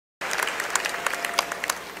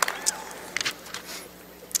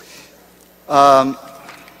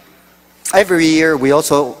Every year we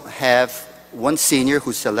also have one senior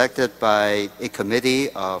who's selected by a committee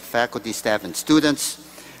of faculty, staff, and students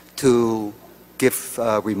to give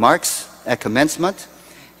remarks at commencement.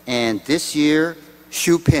 And this year,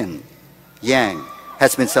 Shupin Yang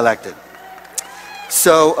has been selected.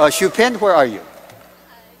 So, Shupin, where are you?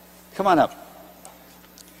 Come on up.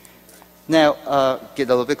 Now, get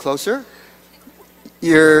a little bit closer.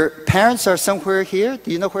 Your parents are somewhere here.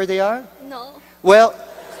 Do you know where they are? No. Well,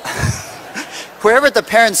 wherever the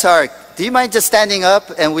parents are, do you mind just standing up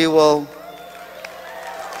and we will...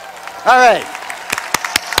 All right.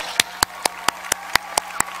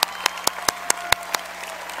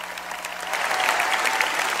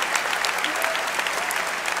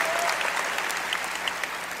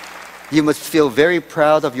 You must feel very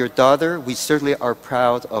proud of your daughter. We certainly are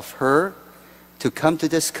proud of her to come to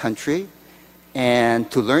this country and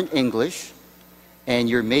to learn English. And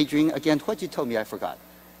you're majoring, again, what you told me, I forgot.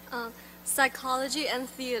 Psychology and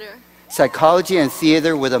theater. Psychology and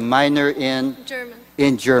theater with a minor in? German.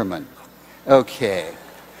 In German. Okay.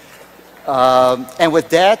 And with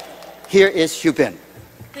that, here is Shupin.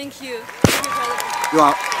 Thank you. Thank you, President. You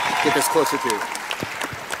want to get this closer to you?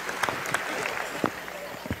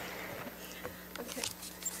 Okay.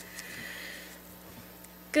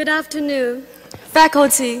 Good afternoon,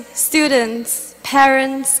 faculty, students,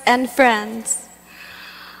 parents, and friends.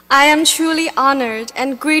 I am truly honored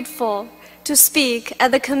and grateful to speak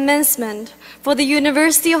at the commencement for the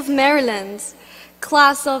University of Maryland,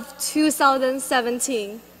 class of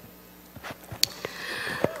 2017.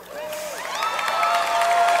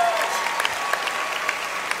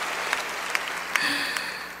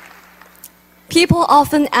 People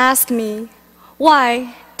often ask me,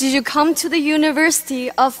 why did you come to the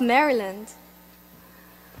University of Maryland?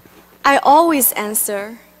 I always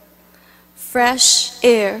answer, fresh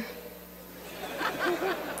air.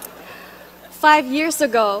 5 years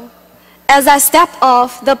ago, as I stepped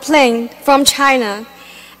off the plane from China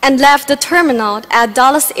and left the terminal at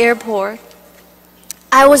Dallas Airport,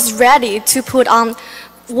 I was ready to put on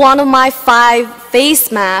one of my 5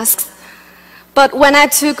 face masks. But when I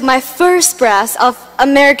took my first breath of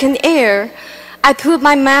American air, I put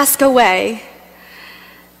my mask away.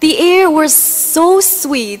 The air was so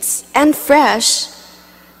sweet and fresh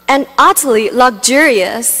and utterly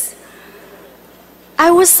luxurious. I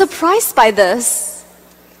was surprised by this.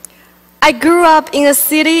 I grew up in a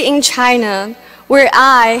city in China where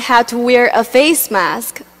I had to wear a face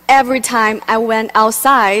mask every time I went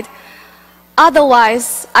outside.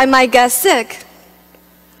 Otherwise, I might get sick.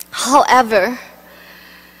 However,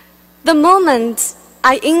 the moment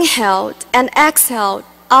I inhaled and exhaled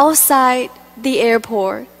outside the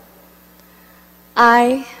airport,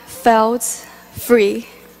 I felt free.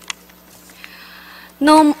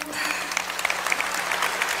 No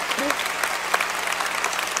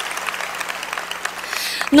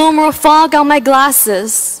more fog on my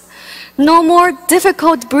glasses, no more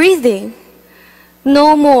difficult breathing,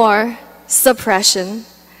 no more suppression.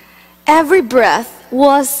 Every breath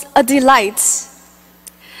was a delight.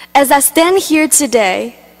 As I stand here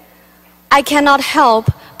today, I cannot help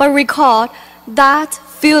but recall that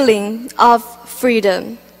feeling of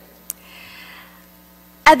freedom.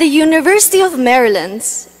 At the University of Maryland,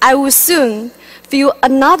 I will soon feel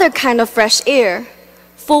another kind of fresh air,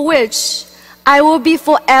 for which I will be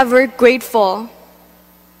forever grateful.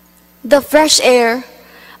 The fresh air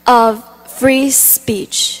of free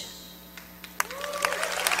speech.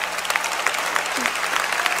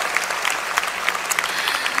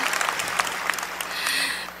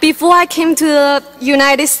 Before I came to the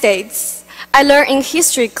United States, I learned in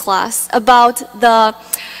history class about the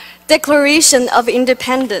Declaration of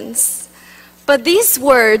Independence. But these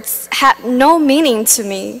words had no meaning to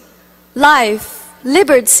me. Life,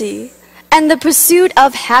 liberty, and the pursuit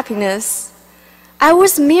of happiness. I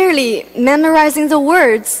was merely memorizing the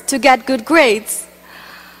words to get good grades.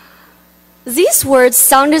 These words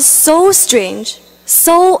sounded so strange,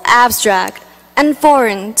 so abstract, and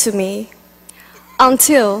foreign to me,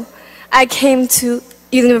 until I came to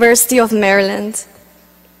University of Maryland.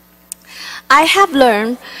 I have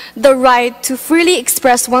learned the right to freely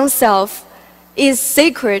express oneself is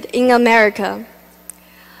sacred in America.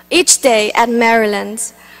 Each day at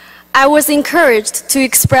Maryland, I was encouraged to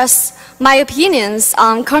express my opinions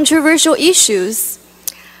on controversial issues.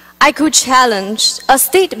 I could challenge a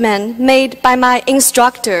statement made by my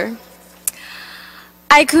instructor.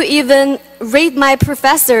 I could even rate my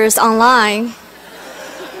professors online.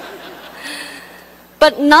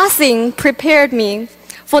 But nothing prepared me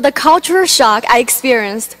for the cultural shock I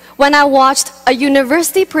experienced when I watched a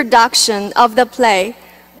university production of the play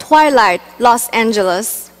Twilight, Los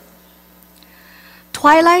Angeles.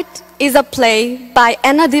 Twilight is a play by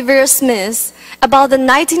Anna Devere Smith about the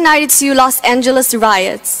 1992 Los Angeles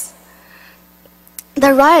riots.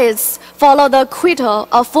 The riots follow the acquittal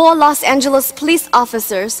of 4 Los Angeles police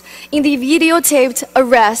officers in the videotaped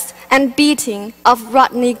arrest and beating of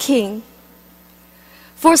Rodney King.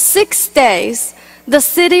 For 6 days, the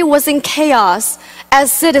city was in chaos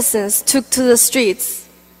as citizens took to the streets.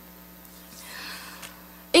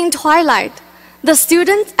 In Twilight, the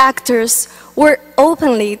student actors were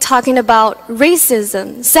openly talking about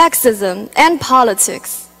racism, sexism, and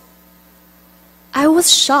politics. I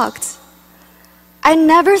was shocked. I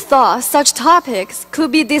never thought such topics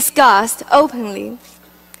could be discussed openly.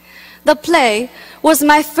 The play was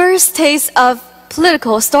my first taste of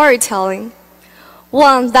political storytelling,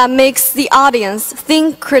 one that makes the audience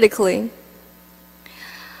think critically.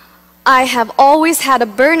 I have always had a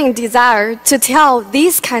burning desire to tell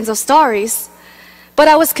these kinds of stories, but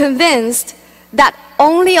I was convinced that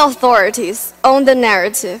only authorities own the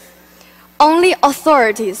narrative. Only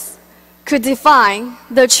authorities could define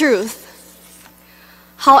the truth.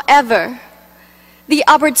 However, the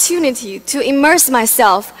opportunity to immerse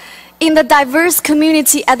myself in the diverse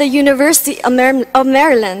community at the University of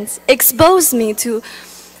Maryland exposed me to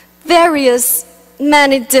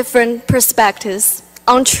many different perspectives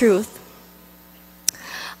on truth.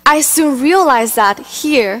 I soon realized that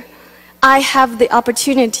here I have the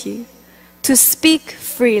opportunity to speak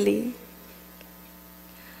freely.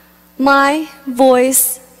 My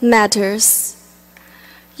voice matters.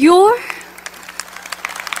 Your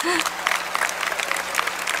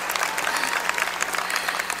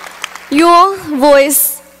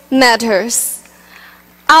voice matters.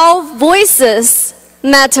 Our voices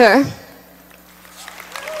matter.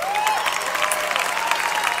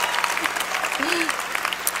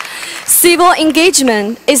 Civil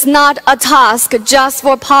engagement is not a task just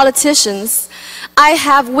for politicians. I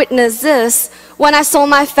have witnessed this when I saw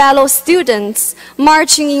my fellow students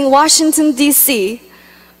marching in Washington, D.C.,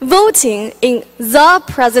 voting in the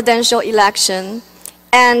presidential election,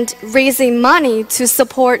 and raising money to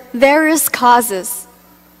support various causes.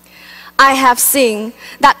 I have seen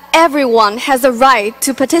that everyone has a right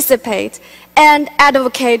to participate and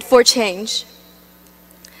advocate for change.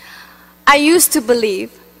 I used to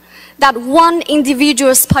believe that one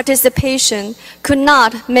individual's participation could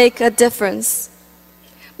not make a difference.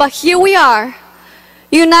 But here we are,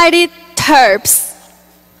 United Terps.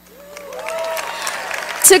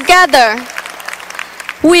 Together,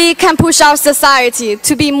 we can push our society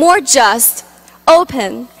to be more just,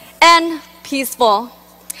 open, and peaceful.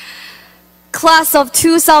 Class of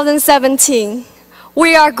 2017,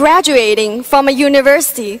 we are graduating from a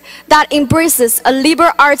university that embraces a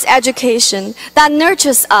liberal arts education that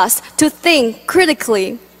nurtures us to think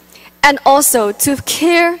critically and also to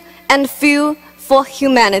care and feel for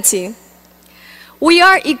humanity. We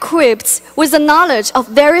are equipped with the knowledge of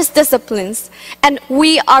various disciplines, and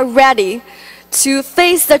we are ready to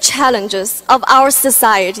face the challenges of our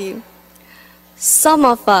society. Some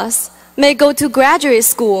of us may go to graduate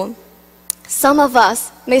school. Some of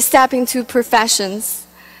us may step into professions.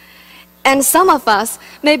 And some of us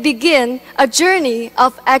may begin a journey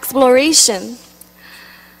of exploration.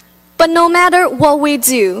 But no matter what we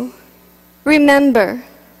do, remember,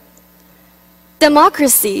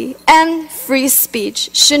 democracy and free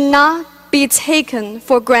speech should not be taken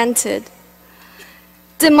for granted.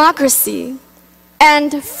 Democracy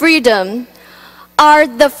and freedom are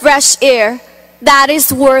the fresh air that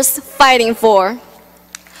is worth fighting for.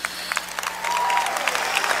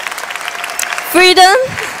 Freedom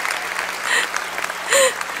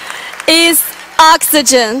is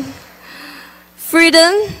oxygen.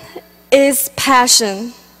 Freedom is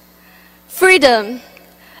passion. Freedom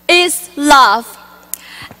is love.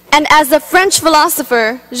 And as the French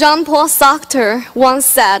philosopher Jean-Paul Sartre once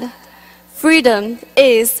said, freedom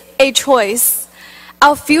is a choice.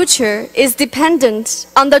 Our future is dependent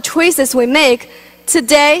on the choices we make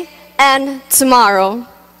today and tomorrow.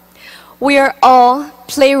 We are all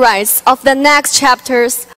playwrights of the next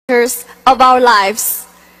chapters of our lives.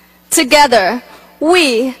 Together,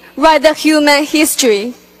 we write the human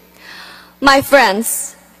history. My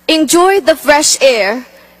friends, enjoy the fresh air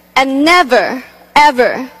and never,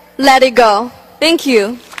 ever let it go. Thank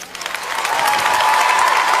you.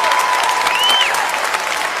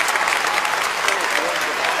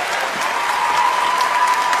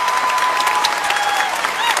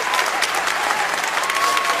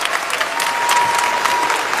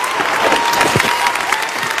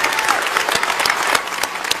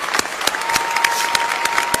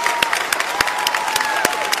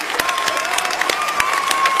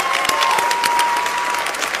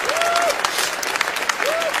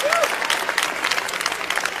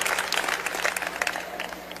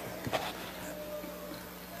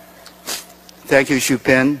 Thank you,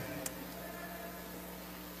 Shupin.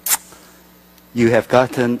 You have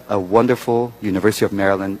gotten a wonderful University of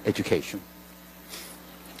Maryland education.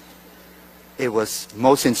 It was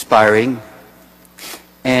most inspiring,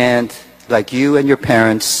 and like you and your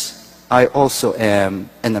parents, I also am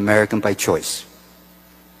an American by choice.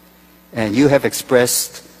 And you have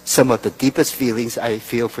expressed some of the deepest feelings I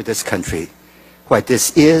feel for this country, why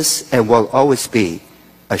this is and will always be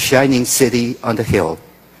a shining city on the hill,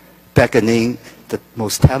 beckoning the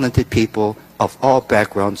most talented people of all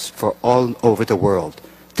backgrounds for all over the world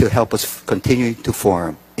to help us continue to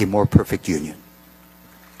form a more perfect union.